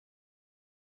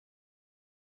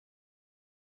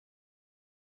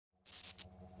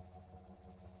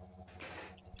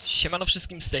Siemano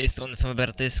wszystkim, z tej strony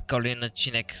FoMeBer, to jest kolejny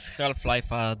odcinek z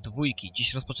Half-Life'a 2.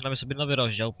 Dziś rozpoczynamy sobie nowy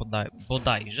rozdział,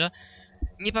 bodajże.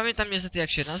 Nie pamiętam niestety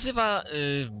jak się nazywa,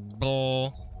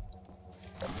 bo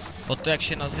to jak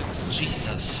się nazywa...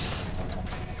 Jesus.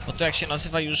 Bo to jak się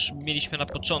nazywa już mieliśmy na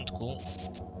początku.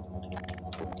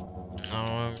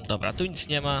 Dobra, tu nic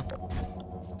nie ma.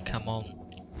 Come on.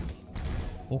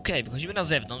 Okej, wychodzimy na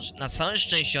zewnątrz. Na całe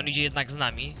szczęście on idzie jednak z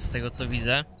nami, z tego co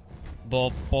widzę.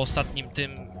 Bo po ostatnim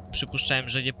tym przypuszczałem,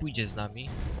 że nie pójdzie z nami.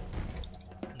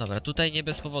 Dobra, tutaj nie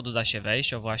bez powodu da się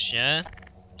wejść, o właśnie.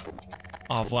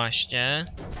 O właśnie.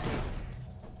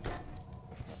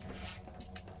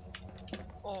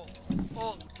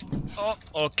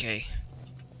 Okej.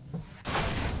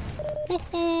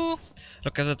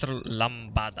 Lokazator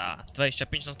lambada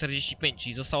 25 na 45,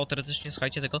 czyli zostało teoretycznie,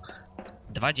 słuchajcie, tylko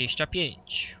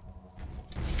 25.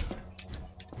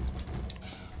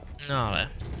 No ale...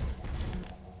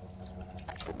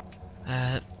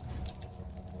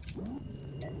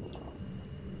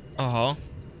 Oho.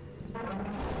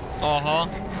 Oho.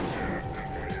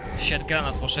 Shit,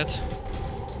 granat poszedł.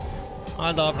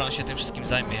 Ale dobra, on się tym wszystkim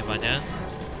zajmie chyba, nie?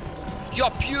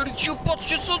 Ja pierdziu,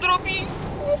 patrzcie co on robi!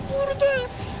 O kurde!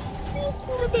 O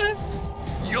kurde!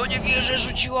 Ja nie wierzę,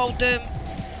 rzucił autem!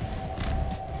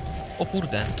 O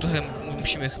kurde, trochę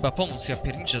musimy chyba pomóc, ja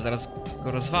pierniczę, zaraz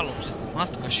go rozwalą, że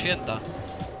matko święta.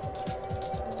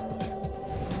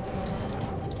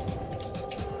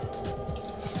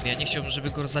 Ja nie chciałbym,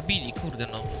 żeby go zabili, kurde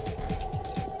no.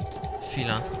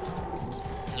 Chwila.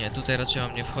 Nie, tutaj raczej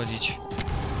mam nie wchodzić.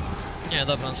 Nie,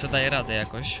 dobra, on sobie daje radę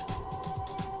jakoś.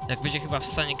 Jak będzie chyba w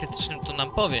stanie krytycznym, to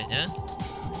nam powie, nie?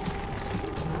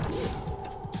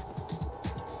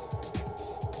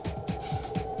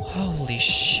 Holy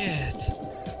shit.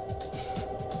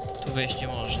 Tu wejść nie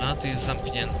można, tu jest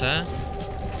zamknięte.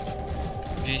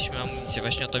 Wzięliśmy amunicję,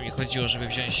 właśnie o to mi chodziło, żeby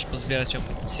wziąć, pozbierać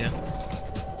amunicję.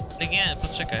 Nie,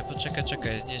 poczekaj,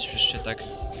 nie śpiesz się tak.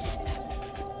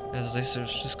 Ja tutaj sobie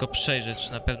wszystko przejrzę,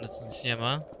 czy na pewno tu nic nie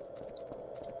ma.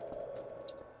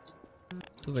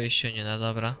 Tu wejść się nie da,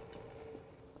 dobra.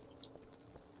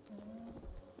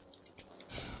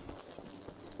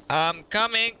 I'm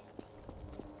coming!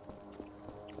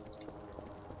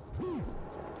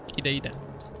 Idę.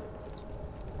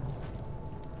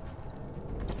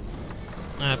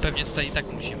 Pewnie tutaj i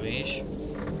tak musimy iść.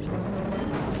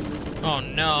 Oh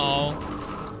no!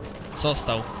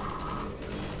 Został.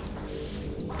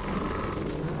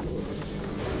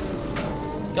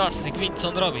 Jasny gwint, co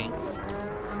on robi?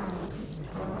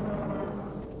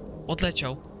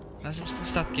 Odleciał. Razem z tym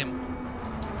statkiem.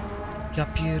 Ja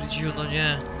pierdziu, no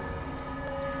nie.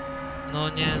 No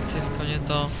nie, tylko nie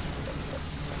to.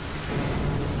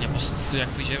 Nie, po prostu tu jak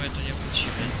pójdziemy, to nie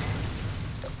wrócimy.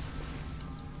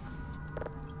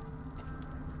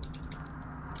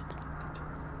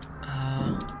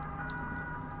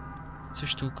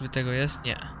 Coś tu ukrytego jest?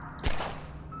 Nie.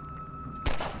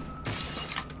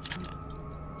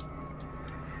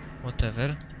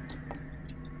 Whatever.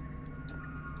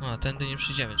 A, tędy nie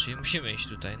przyjdziemy, czyli musimy iść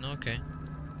tutaj, no okej.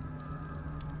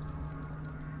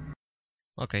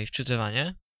 Okej,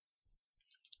 wczytywanie.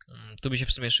 Tu by się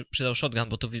w sumie przydał shotgun,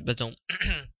 bo tu będą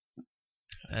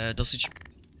dosyć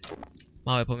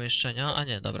małe pomieszczenia. A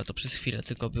nie, dobra, to przez chwilę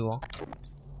tylko było.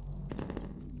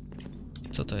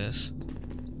 Co to jest?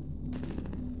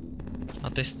 A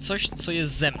to jest coś, co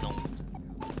jest ze mną.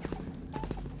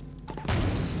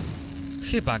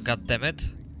 Chyba, goddammit.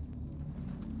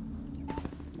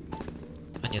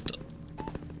 A nie to...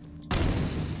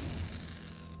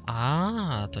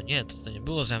 A, to nie, to nie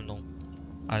było ze mną.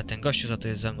 Ale ten gościu za to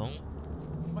jest ze mną.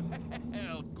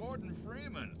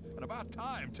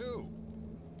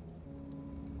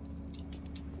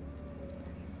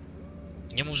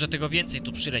 Nie mów, że tego więcej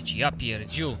tu przyleci, ja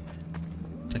pierdziu.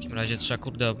 W takim razie trzeba,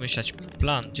 kurde, obmyślać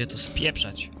plan, gdzie to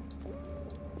spieprzać.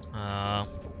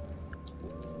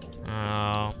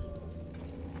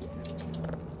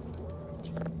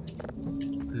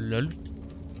 Lol.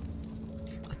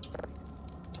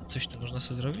 Coś tu można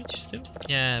sobie zrobić z tym?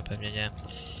 Nie, pewnie nie.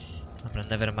 Dobra,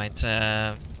 nevermind.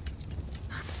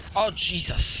 O,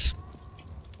 Jesus!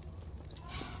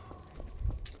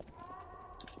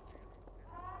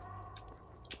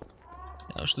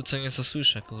 Ja już tu co nieco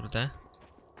słyszę, kurde.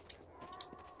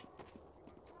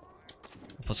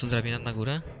 A po co drabina na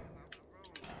górę?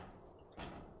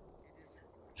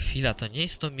 Chwila, to nie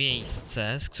jest to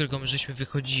miejsce, z którego my żeśmy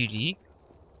wychodzili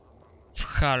w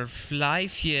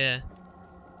Half-Life'ie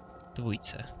 2.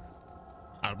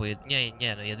 Albo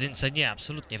nie, no jedynce nie,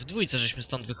 absolutnie. W 2 żeśmy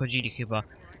stąd wychodzili chyba.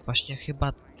 Właśnie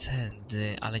chyba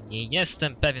tędy, ale nie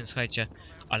jestem pewien, słuchajcie.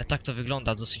 Ale tak to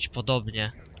wygląda dosyć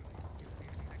podobnie.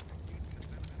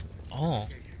 O!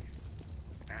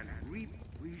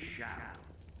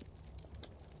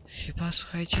 Chyba,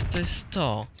 słuchajcie, to jest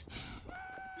to.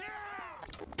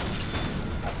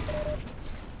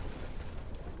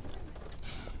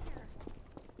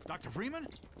 Dr. Freeman?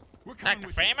 We're coming Dr.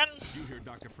 with Freeman? you. You hear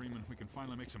Dr. Freeman, we can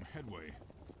finally make some headway.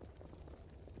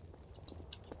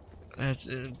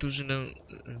 Drużynę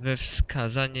we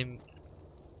wskazane...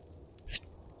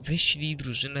 Wyślij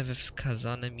drużynę we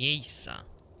wskazane miejsca.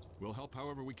 We'll help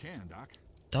however we can, Doc.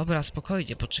 Dobra,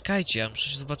 spokojnie, poczekajcie, ja muszę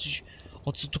się zobaczyć,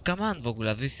 o co tu kaman w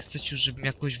ogóle. Wy chcecie już, żebym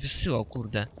jakoś wysyłał,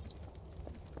 kurde.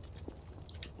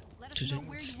 Tu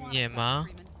nic nie ma.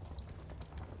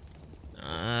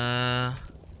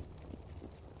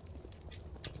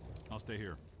 I'll stay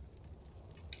here.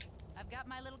 I've got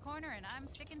my little corner and I'm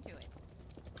sticking to it.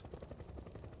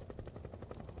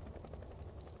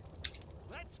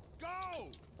 Let's go!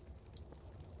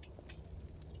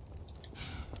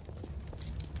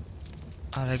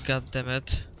 Ale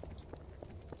goddammit.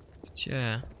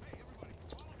 Gdzie?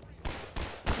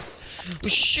 Oh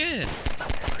shit!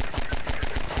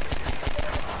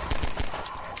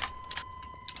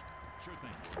 Sure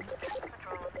thing.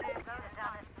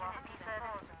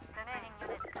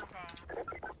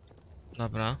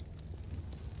 Dobra.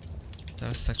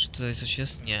 Teraz tak, czy tutaj coś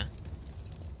jest? Nie.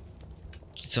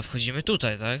 I co, wchodzimy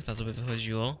tutaj, tak? Na to by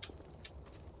wychodziło.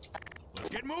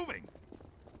 Let's get moving.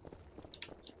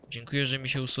 Dziękuję, że mi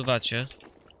się usuwacie.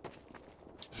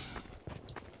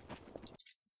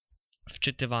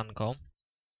 Wczytywanko.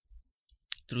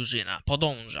 Drużyna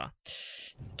podąża.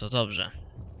 To dobrze,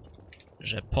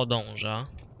 że podąża.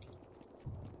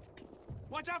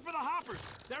 Watch out for the hoppers.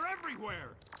 They're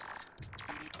everywhere.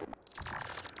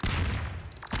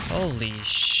 Holy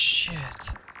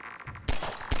shit.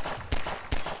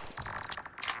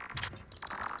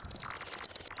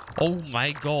 Oh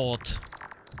my god.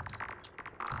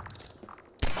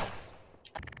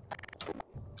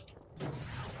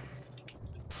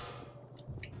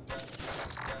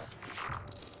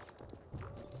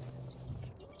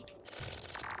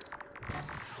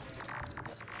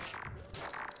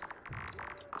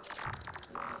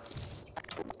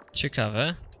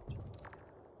 Ciekawe.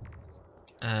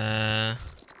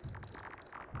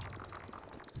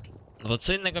 No bo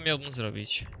co innego miałbym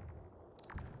zrobić?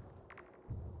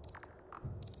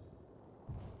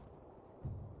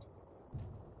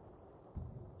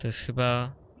 To jest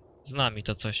chyba z nami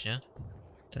to coś, nie?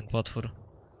 Ten potwór.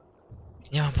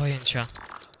 Nie mam pojęcia.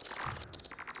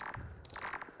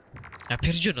 Ja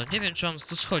pierdziuno, nie wiem czy mam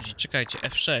tu schodzić. Czekajcie,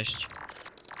 F6.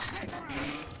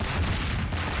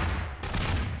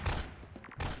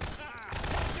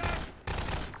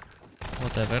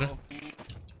 Whatever.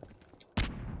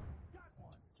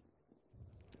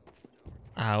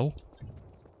 Au.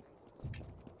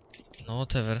 No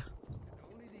whatever.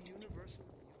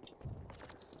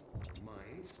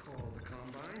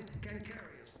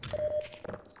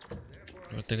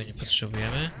 Do tego nie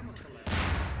potrzebujemy.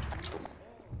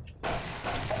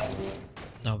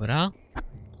 Dobra.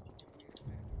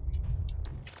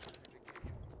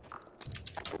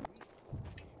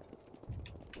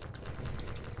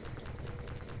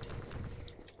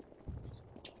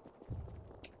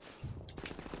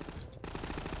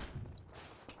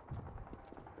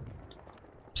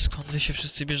 Skąd wy się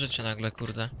wszyscy bierzecie nagle,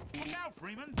 kurde? Look out,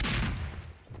 Freeman.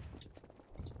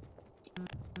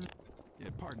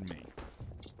 Yeah, pardon me.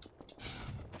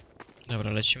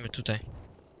 Dobra, lecimy tutaj.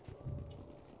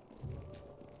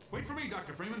 Wait for me,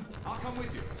 Dr. Freeman. I'll come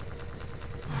with you.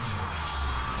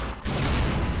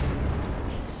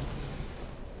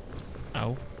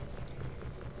 Au.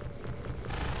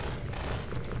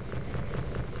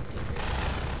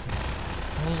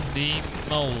 Holy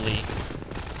moly.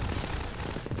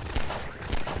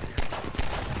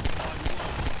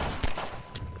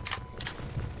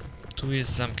 Tu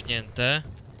jest zamknięte.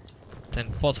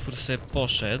 Ten potwór sobie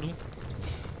poszedł.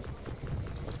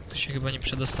 Tu się chyba nie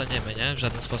przedostaniemy, nie? W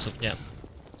żaden sposób nie.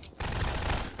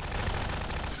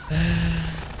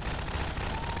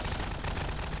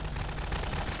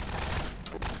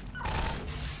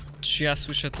 Czy ja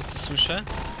słyszę to, co słyszę?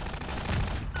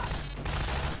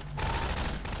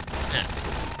 Nie.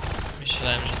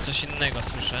 Myślałem, że coś innego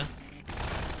słyszę.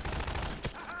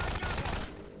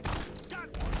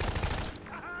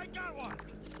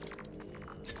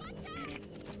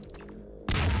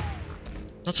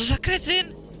 No co za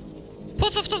kretyn? Po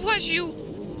co w to właził?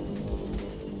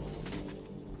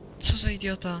 Co za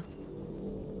idiota?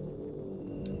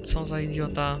 Co za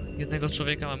idiota? Jednego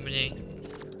człowieka mam mniej.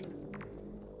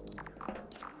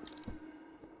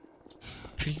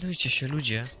 Pilnujcie się,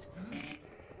 ludzie.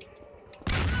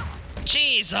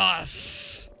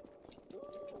 Jesus!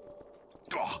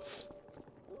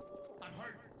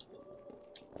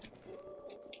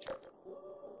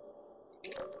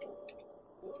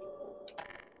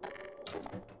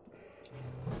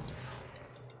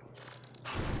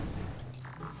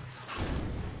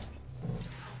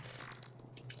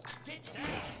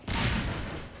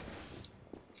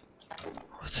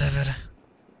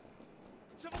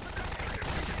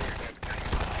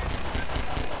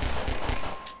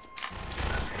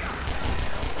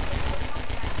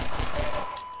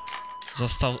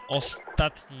 Został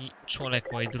ostatni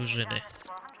członek mojej drużyny.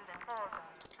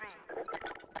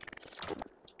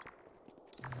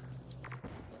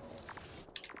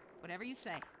 Whatever you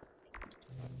say.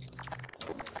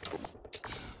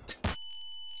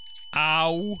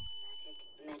 Au!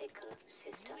 Medical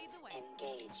systems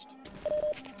engaged.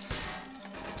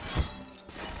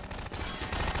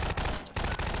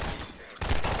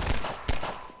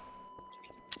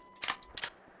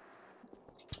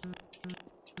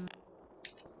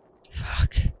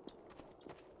 Fuck.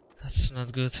 That's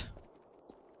not good.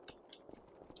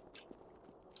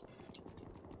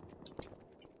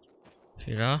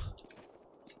 Chwila.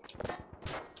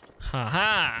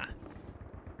 Haha!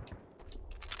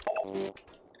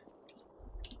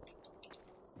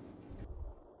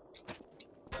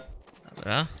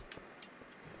 Dobra.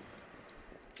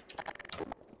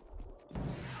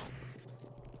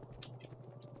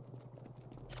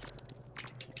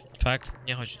 Tak,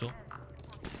 nie chodź tu.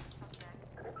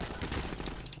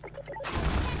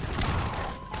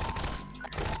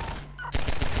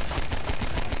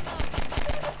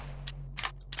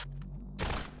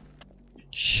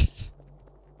 Shit.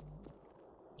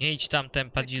 Nie idź tam,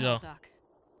 tempadillo. Good call, Doc.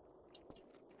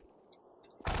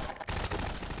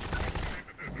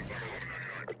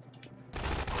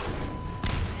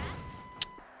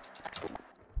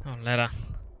 Cholera.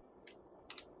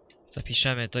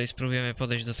 Zapiszemy to i spróbujemy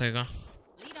podejść do tego.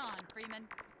 Lead on, Freeman.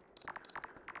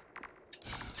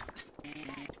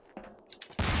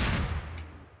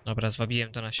 Dobra,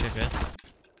 zwabiłem to na siebie.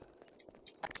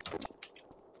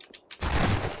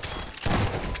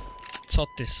 Co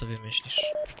ty sobie myślisz?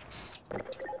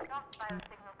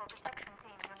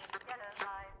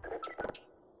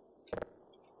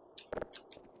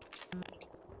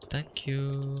 Thank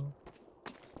you.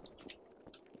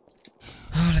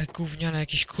 Ale gówniane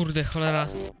jakieś kurde cholera.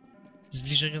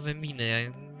 Zbliżeniowe miny. Ja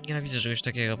nienawidzę czegoś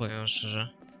takiego, powiem szczerze.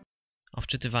 O,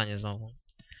 wczytywanie znowu.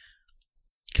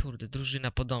 Kurde,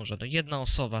 drużyna podąża. No jedna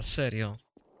osoba, serio.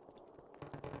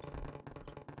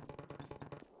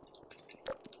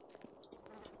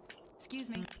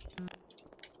 Excuse me.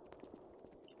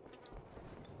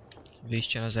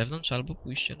 Wyjście na zewnątrz albo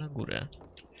pójście na górę.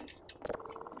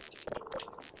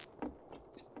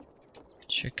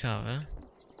 Ciekawe.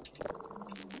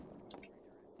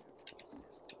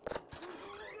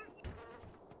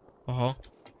 Oho,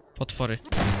 potwory.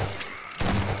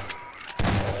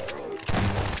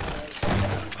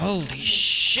 Holy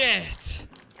shit!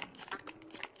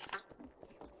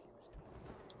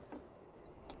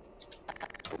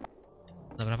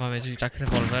 Dobra, mamy tu i tak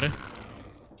rewolwer.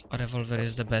 A rewolwer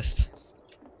jest the best.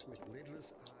 With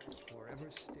lidless eyes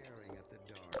forever staring at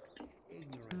the dark,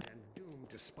 ignorant and doomed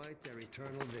despite their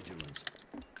eternal vigilance.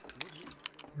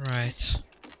 Right.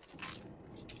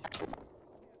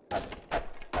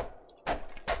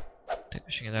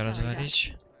 Tego się nie da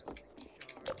rozwalić.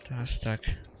 Teraz tak.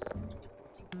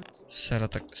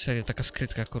 Serio, taka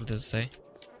skrytka, kurde, tutaj.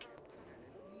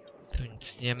 Tu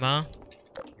nic nie ma.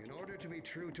 In order to be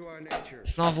true to our nature,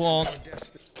 Znowu on. our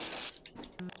destiny.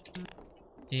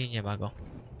 I nie ma go.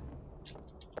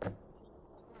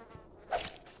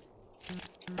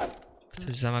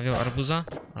 Ktoś zamawiał arbuza?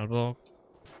 Albo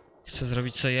chce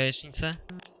zrobić sobie jajecznicę?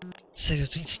 Serio,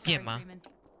 tu nic nie Sorry, ma. Freeman.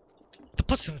 To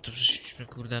po co my tu przyszliśmy,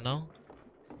 kurde, no?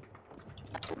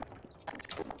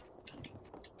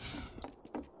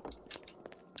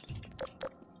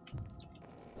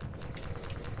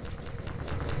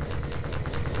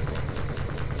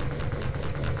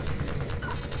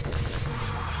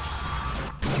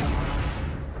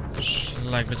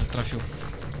 Szlak by to trafił.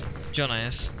 Gdzie ona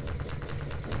jest?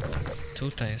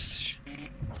 Tutaj jesteś.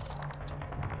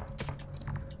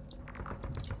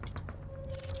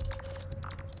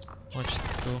 Chodź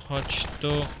tu, chodź tu.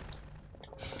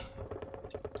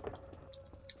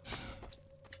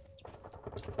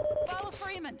 Follow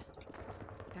Freeman.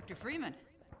 Dr. Freeman.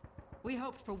 We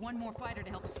hoped for one more fighter to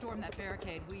help storm that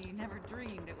barricade. We never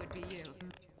dreamed it would be you.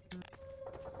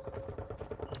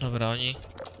 Dobra, oni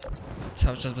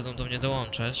cały czas będą do mnie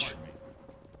dołączać.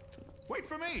 Wait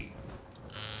for me!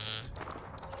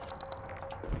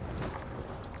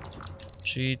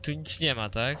 Czyli tu nic nie ma,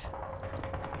 tak?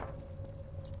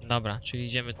 Dobra, czyli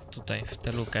idziemy tutaj, w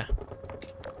tę lukę.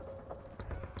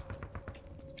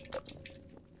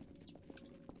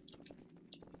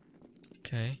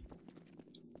 Okej.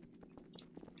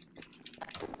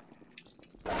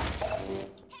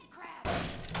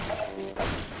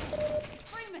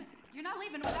 Freeman, you're not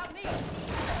leaving without me.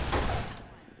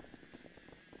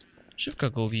 Szybko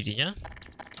go ubili, nie?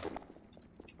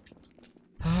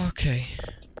 Okej.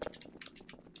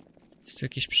 tu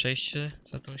jakieś przejście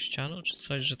za tą ścianą, czy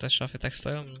coś, że te szafy tak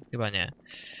stoją? Chyba nie.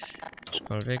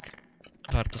 Aczkolwiek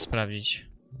warto sprawdzić.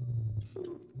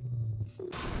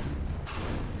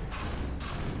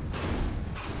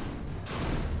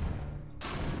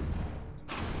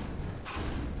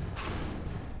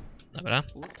 Dobra.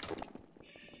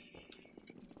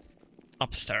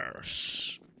 Upstairs.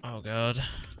 Oh god.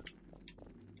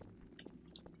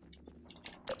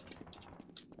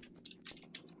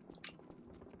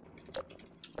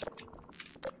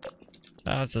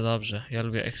 Bardzo dobrze. Ja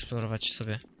lubię eksplorować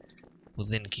sobie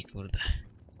budynki, kurde.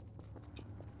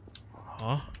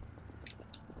 O.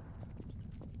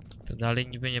 To dalej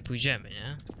niby nie pójdziemy,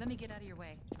 nie? Let me get out of your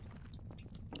way.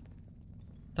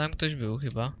 Tam ktoś był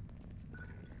chyba.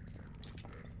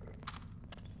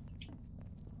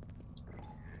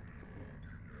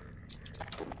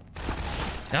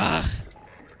 Ach!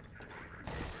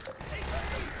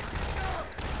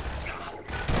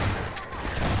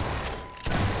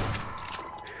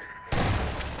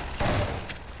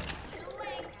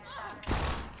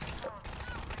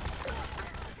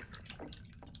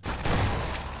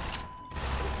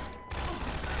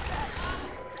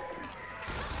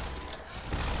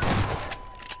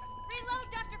 Reload,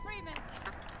 Dr. Freeman!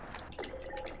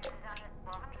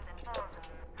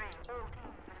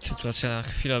 Sytuacja na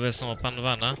chwilę obecną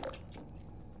opanowana.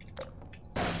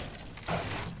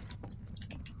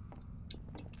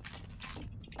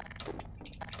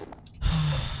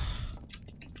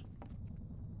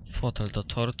 Fotel do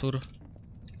tortur.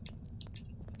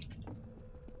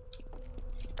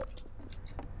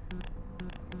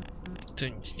 Tu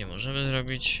nic nie możemy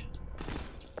zrobić.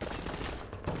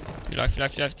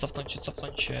 Chwila,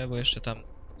 cofnąć się, bo jeszcze tam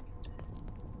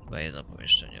chyba jedno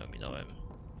pomieszczenie ominąłem.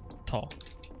 To.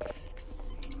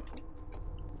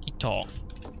 I to.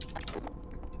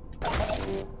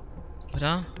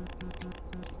 Dobra.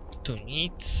 Tu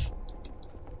nic.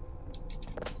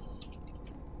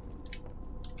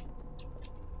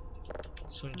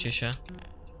 Suńcie się.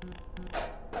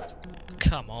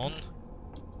 Come on.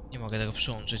 Nie mogę tego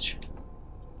przyłączyć.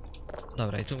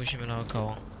 Dobra, i tu musimy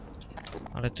naokoło.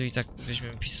 Ale tu i tak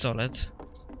weźmiemy pistolet.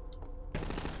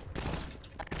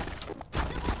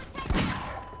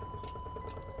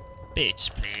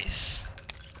 Bitch, please.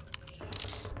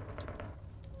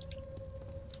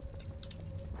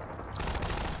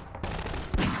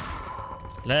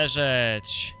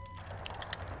 Leżeć!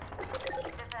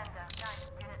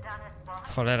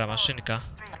 Cholera, maszynka.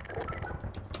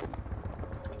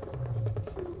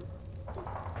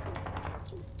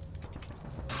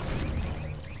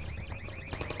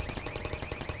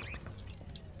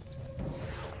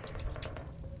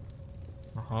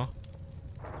 Oho.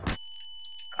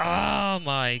 Oh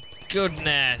my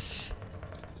goodness!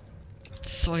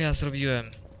 Co ja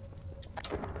zrobiłem?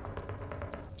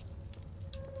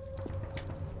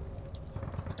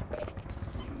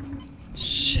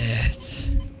 Shit.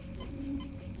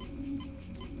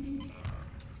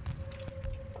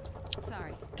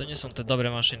 Sorry. To nie są te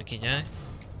dobre maszynki, nie?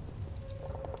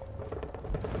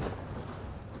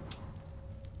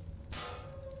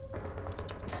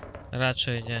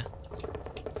 Raczej nie.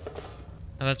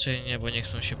 Raczej nie, bo nie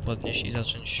chcą się podnieść i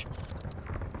zacząć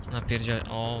napierdziać.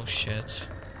 Oh shit.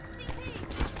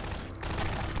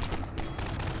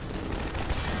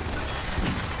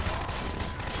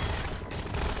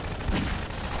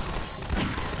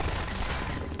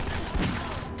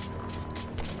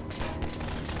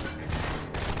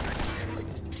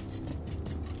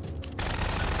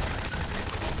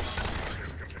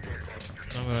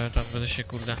 Dobra, tam będę się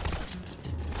kurde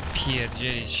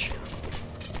pierdzielić.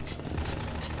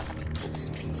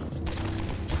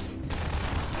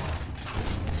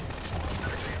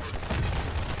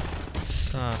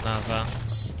 Sanawa.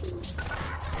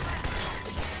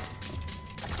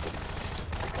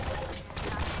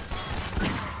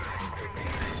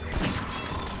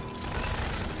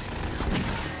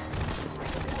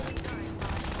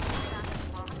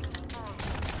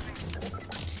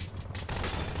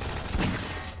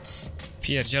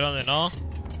 Pierdzielony, no.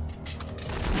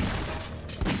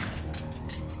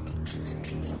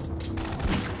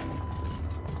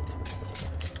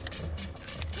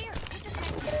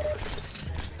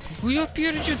 Ja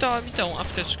pierdziu, dała mi tą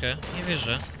apteczkę. Nie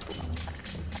wierzę.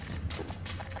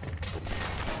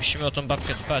 Musimy o tą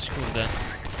babkę dbać, kurde.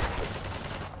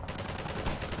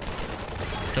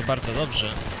 To bardzo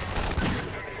dobrze.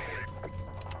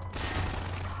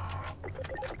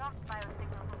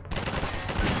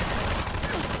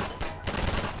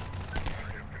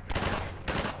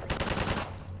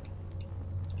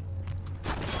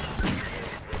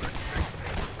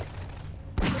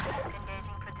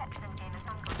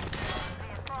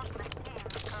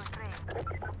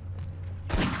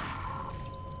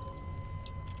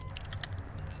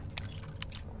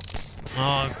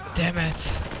 Damn it!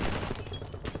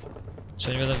 Czy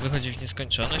oni będą wychodzić w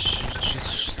nieskończoność,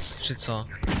 czy co?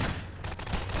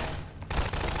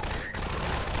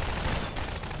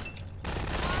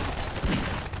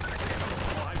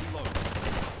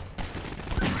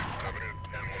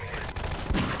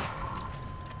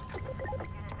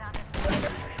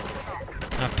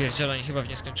 A pierdziele, oni chyba w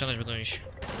nieskończoność będą iść.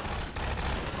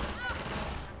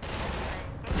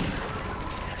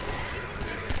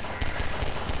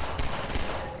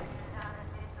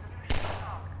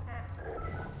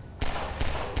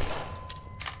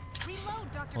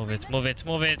 Move it, move it,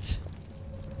 move it!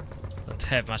 Don't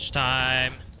have much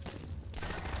time.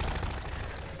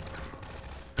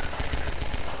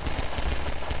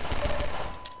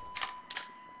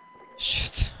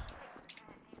 Shit.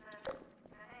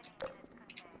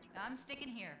 I'm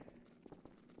sticking here.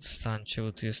 Stańcie,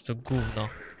 bo tu jest to gówno.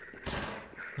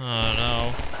 Oh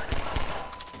no.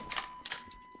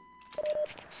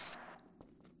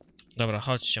 Dobra,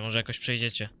 chodźcie, może jakoś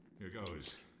przejdziecie. Here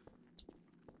goes.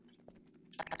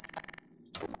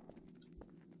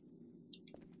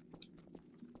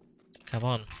 Come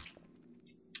on.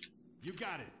 You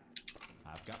got it.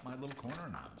 I've got my little corner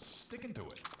and I'm sticking to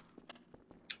it.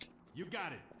 You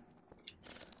got it.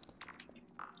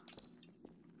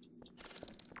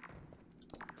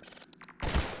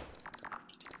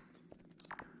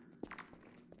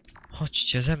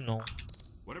 Chodźcie ze mną.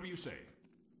 Whatever you say.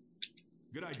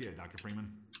 Good idea, Dr.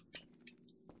 Freeman.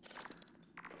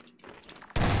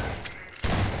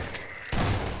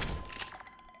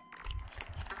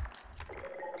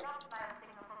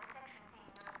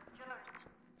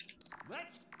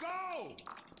 Let's go!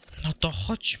 No to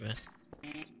chodźmy.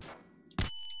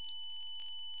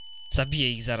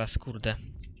 Zabiję ich zaraz, kurde.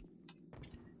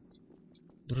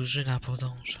 Drużyna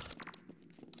podąża.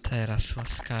 Teraz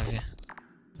łaskawie.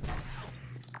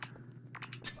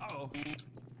 Uh-oh. Let me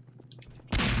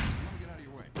get out of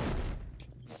your way.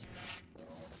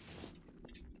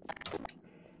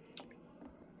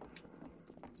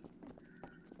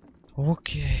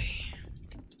 Okej.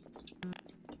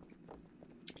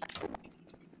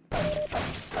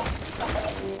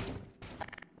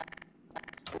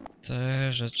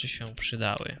 Te rzeczy się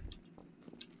przydały.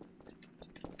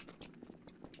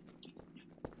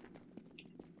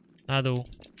 Na dół.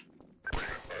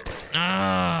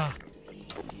 Aaaa!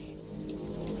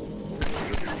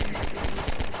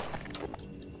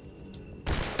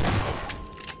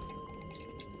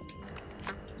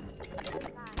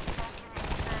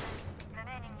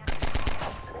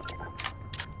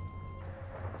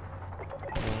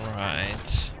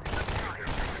 Right.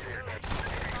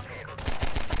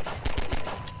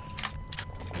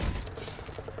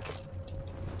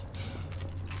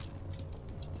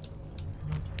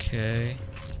 Okej.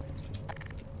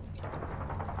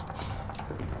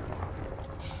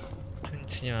 Tu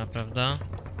nic nie ma, prawda?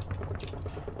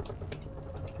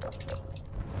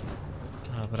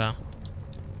 Dobra.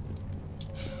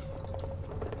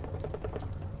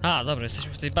 A, dobra,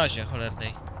 jesteśmy w tej bazie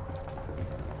cholernej.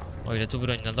 O ile tu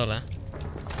broń na dole.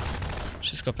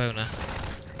 Wszystko pełne.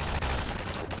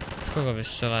 W kogo wy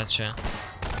strzelacie?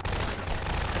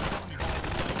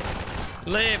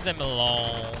 Leave them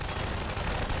alone.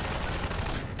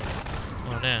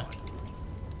 O nie.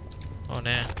 O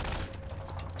nie.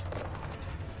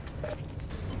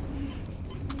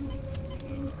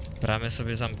 Bramy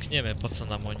sobie zamkniemy, po co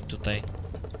nam oni tutaj?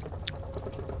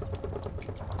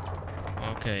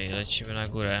 Okej, lecimy na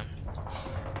górę.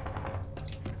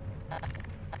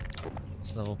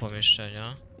 Znowu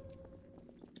pomieszczenia.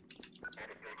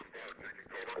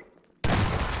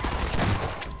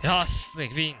 Jasny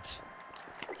gwint!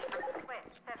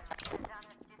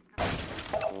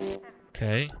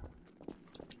 Okej.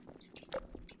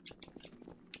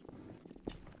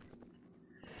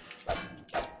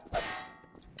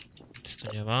 Nic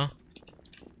tu nie ma.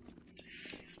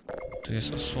 Tu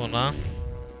jest osłona.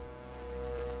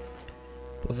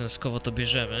 Obowiązkowo to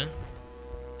bierzemy.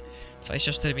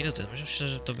 24 minuty. Myślę,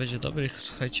 że to będzie dobry,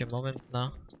 słuchajcie, moment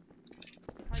na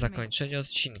zakończenie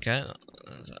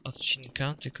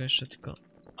odcinka. Tylko jeszcze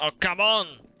O, come on!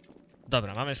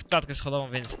 Dobra, mamy klatkę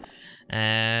schodową, więc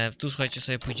tu, słuchajcie,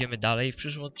 sobie pójdziemy dalej w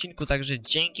przyszłym odcinku. Także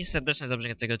dzięki serdeczne za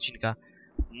obejrzenie tego odcinka.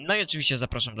 No i oczywiście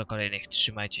zapraszam do kolejnych.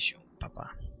 Trzymajcie się. Pa, pa.